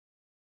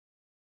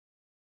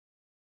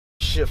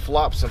shit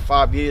flops in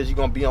 5 years, you're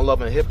gonna be on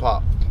Love and Hip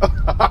Hop.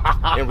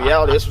 In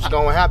reality, that's what's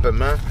gonna happen,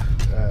 man.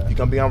 You're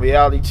gonna be on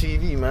reality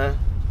TV, man.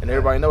 And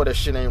everybody know that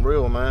shit ain't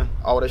real, man.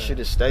 All that shit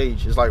is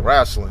staged. It's like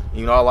wrestling.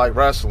 You know, I like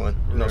wrestling.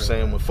 You know what I'm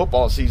saying? When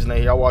football season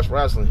ain't here, I watch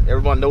wrestling.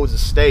 Everyone knows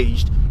it's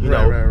staged, you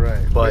know.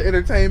 Right. But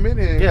entertainment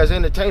and... Yeah, it's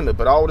entertainment.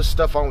 But all this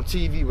stuff on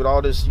TV with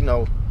all this, you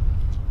know,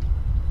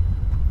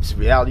 it's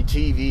reality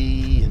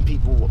TV and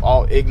people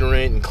all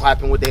ignorant and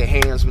clapping with their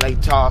hands when they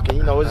talk. And,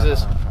 you know, it's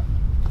just,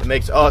 it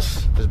makes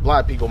us, as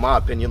black people, in my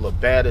opinion, look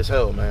bad as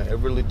hell, man. It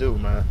really do,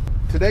 man.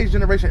 Today's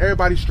generation,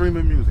 everybody's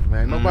streaming music,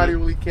 man. Nobody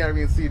really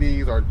carrying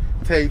CDs or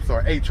tapes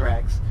or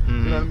 8-tracks. You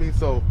know what I mean?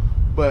 So,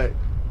 but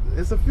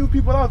it's a few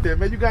people out there,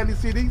 man. You got any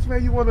CDs,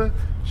 man? You want to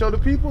show the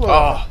people?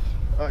 Or,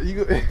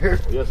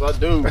 yes, I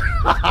do.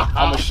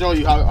 I'm gonna show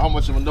you how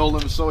much of a No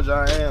Limit soldier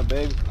I am,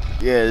 baby.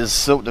 Yeah, it's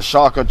Silk the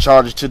Shocker,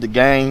 Charges to the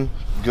Game.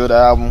 Good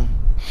album.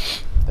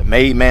 The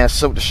Made Man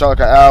Silk the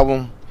Shocker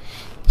album.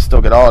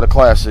 Still got all the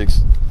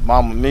classics.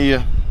 Mama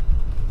Mia,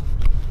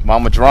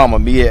 Mama Drama,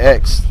 Mia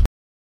X.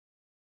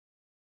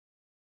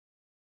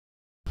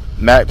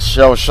 Max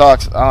Shell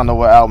Shocks. I don't know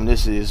what album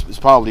this is. It's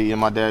probably in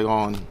my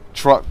daggone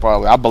truck.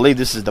 Probably. I believe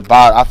this is the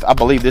I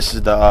believe this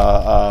is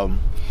the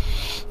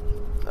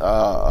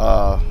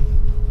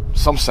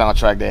some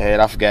soundtrack they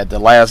had. I forgot. The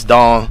Last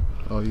Dawn.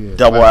 Oh yeah.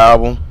 Double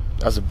album.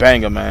 That's a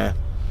banger, man.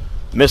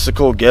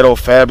 Mystikal, Ghetto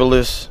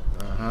Fabulous.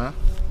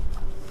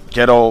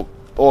 Ghetto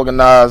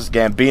Organized,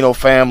 Gambino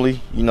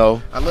Family. You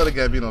know. I love the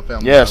Gambino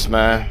Family. Yes,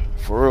 man.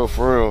 For real.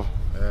 For real.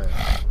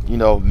 Yeah. You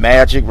know,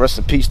 Magic, rest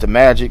in peace to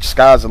Magic.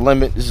 Sky's the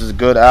Limit. This is a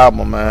good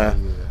album,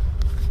 man. Yeah.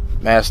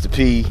 Master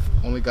P.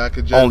 Only God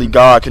Can Judge Only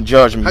God Can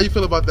Judge Me. How you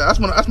feel about that?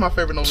 That's my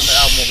favorite No Limit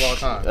album of all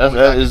time.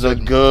 That is a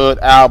good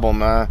album,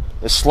 man.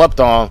 It's slept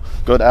on.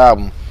 Good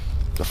album.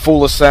 The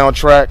Foolish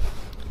soundtrack.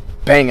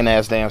 Banging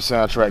ass damn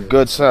soundtrack.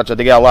 Good soundtrack.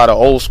 They got a lot of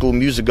old school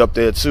music up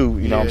there too.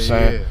 You know what I'm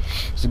saying? Yeah.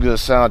 It's a good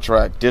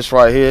soundtrack. This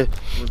right here.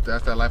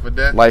 That's that Life or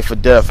Death? Life or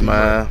Death,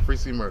 man. Free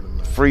C Murder,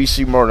 man. Free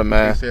C Murder,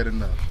 man. Said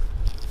enough.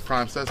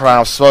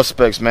 Prime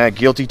Suspects, man.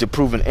 Guilty to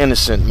Proven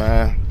Innocent,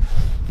 man.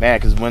 Man,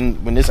 because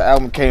when this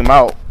album came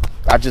out,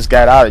 I just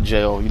got out of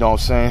jail, you know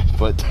what I'm saying?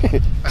 But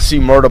C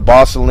Murder,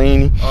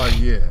 Bossellini. Oh,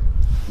 yeah.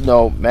 You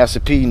know, Master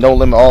P, No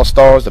Limit All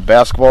Stars, the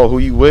basketball, Who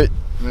You With.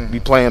 Man.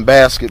 Be playing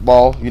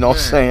basketball, you know what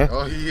I'm saying?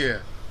 Oh, yeah.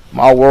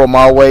 My World,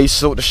 My Way,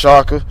 Silk the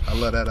Shocker. I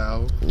love that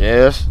album.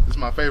 Yes. It's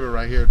my favorite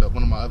right here, though.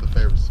 One of my other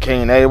favorites.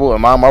 Cain Abel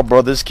and My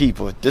Brother's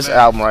Keeper. This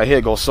album right here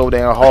goes so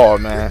damn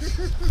hard, man.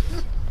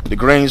 The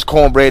Greens,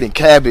 Cornbread, and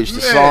Cabbage,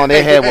 the song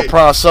they had with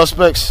Prime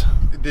Suspects.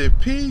 Did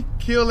P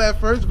kill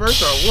that first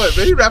verse or what?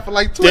 Man, he rapped for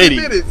like 20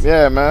 minutes.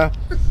 Yeah, man.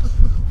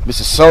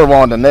 Mr. Servo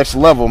on the next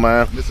level,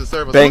 man. Mr.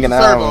 Servo. Banging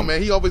Salute to Servo,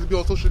 man. He always be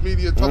on social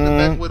media talking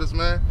back with us,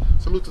 man.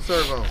 Salute to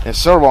Servo. And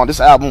Servo on this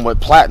album went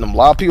platinum. A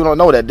lot of people don't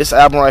know that. This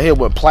album right here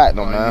went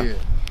platinum, man. Yeah.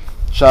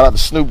 Shout out to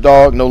Snoop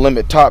Dogg, No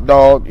Limit Top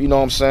Dog. You know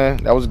what I'm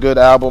saying? That was a good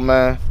album,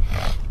 man.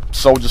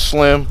 Soulja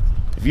Slim.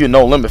 If you're a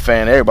No Limit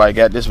fan, everybody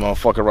got this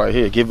motherfucker right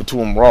here. Give it to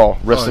him raw.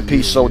 Rest in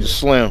peace, Soulja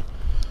Slim.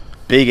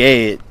 Big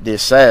Ed, the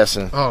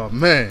assassin. Oh,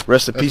 man.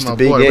 Rest in peace to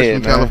Big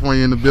Ed, man.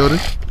 California in the building.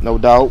 No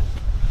doubt.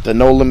 The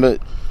No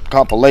Limit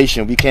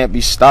compilation, We Can't Be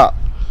Stopped.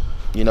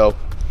 You know,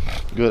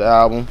 good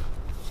album.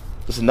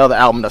 It's another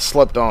album that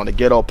slept on. The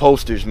Ghetto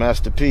Posters,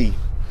 Master P.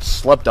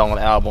 Slept on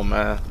album,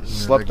 man.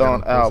 Slept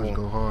on album.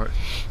 Go hard.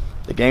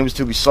 The Game Is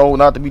To Be Sold,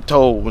 Not To Be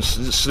Told. When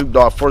Snoop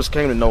Dogg first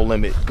came to No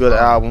Limit, good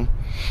album.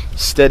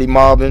 Steady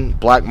Mobbin',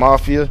 Black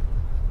Mafia,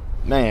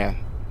 man,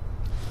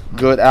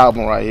 good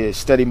album right here.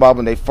 Steady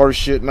Mobbin', they first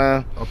shit,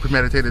 man.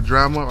 Premeditated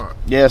Drama?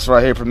 Yes,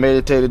 right here,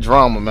 Premeditated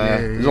Drama,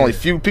 man. There's only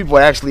few people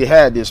that actually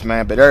had this,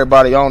 man, but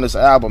everybody on this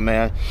album,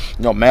 man.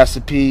 You know,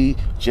 Master P,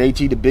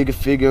 JT the Bigger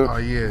Figure,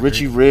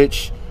 Richie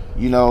Rich,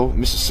 you know,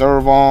 Mr.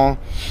 Servon,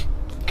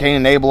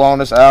 Cain Abel on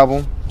this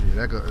album.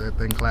 Yeah, that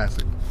thing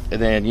classic. And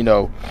then, you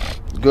know,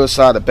 Good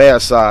Side, The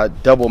Bad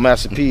Side, double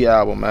Master P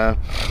album, man.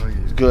 Oh, yeah.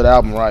 It's a good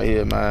album right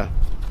here, man.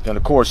 And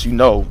of course, you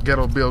know,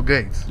 Ghetto Bill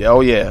Gates. Yeah,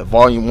 oh yeah,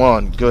 Volume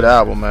 1, good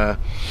album, man.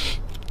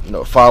 You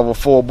know,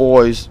 504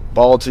 Boys,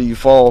 Ball Till You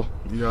Fall.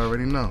 You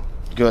already know.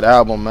 Good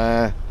album,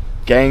 man.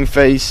 Gang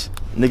Face,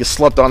 nigga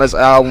slept on this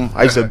album.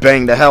 I used to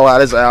bang the hell out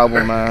of this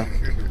album, man.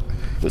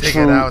 Take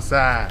It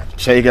Outside.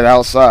 Take It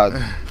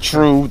Outside.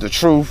 True, The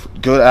Truth,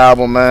 good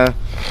album, man.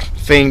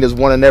 Fiend Is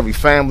One in Every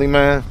Family,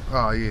 man.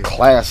 Oh yeah.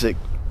 Classic,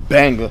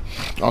 banger.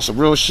 On some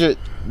real shit,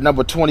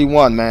 number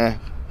 21, man.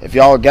 If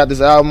y'all got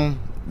this album,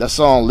 that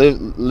song,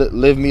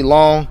 Live Me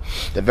Long,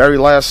 the very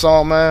last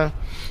song, man.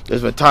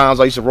 There's been times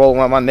I used to roll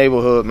around my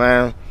neighborhood,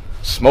 man,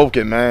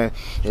 smoking, man,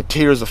 and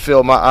tears will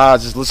fill my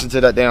eyes just listening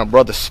to that damn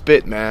brother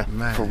spit, man.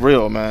 For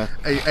real, man.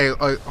 Hey,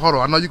 hold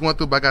on. I know you're going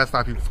through, but I gotta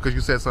stop you because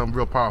you said something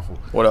real powerful.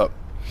 What up?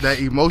 That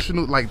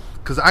emotional, like,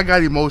 because I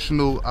got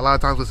emotional a lot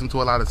of times listening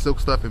to a lot of Silk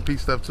stuff and Peach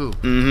stuff too.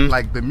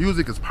 Like, the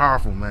music is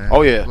powerful, man.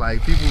 Oh yeah.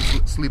 Like, people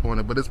sleep on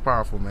it, but it's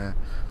powerful, man.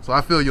 So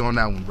I feel you on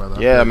that one,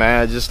 brother. Yeah,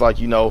 man. Just like,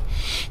 you know,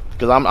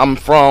 because I'm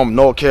from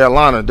North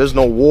Carolina. There's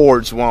no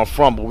wards where I'm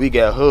from, but we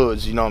got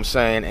hoods, you know what I'm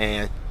saying?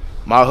 And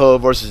my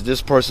hood versus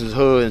this person's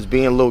hood, and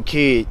being a little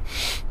kid,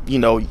 you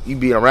know, you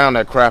being around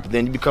that crap, and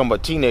then you become a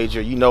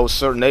teenager, you know,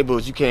 certain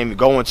neighborhoods you can't even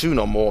go into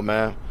no more,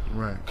 man.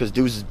 Right. Because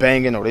dudes is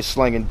banging or they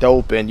slinging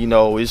dope, and you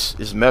know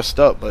it's messed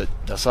up. But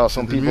that's how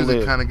some people live. The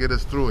music kind of get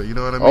us through it. You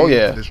know what I mean? Oh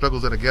yeah. The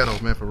struggles of the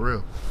ghetto, man, for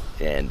real.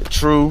 And the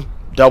True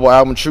double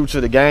album, True to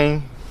the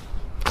Game,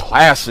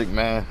 classic,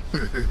 man.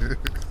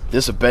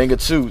 This a banger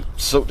too.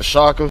 Silk the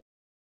Shocker.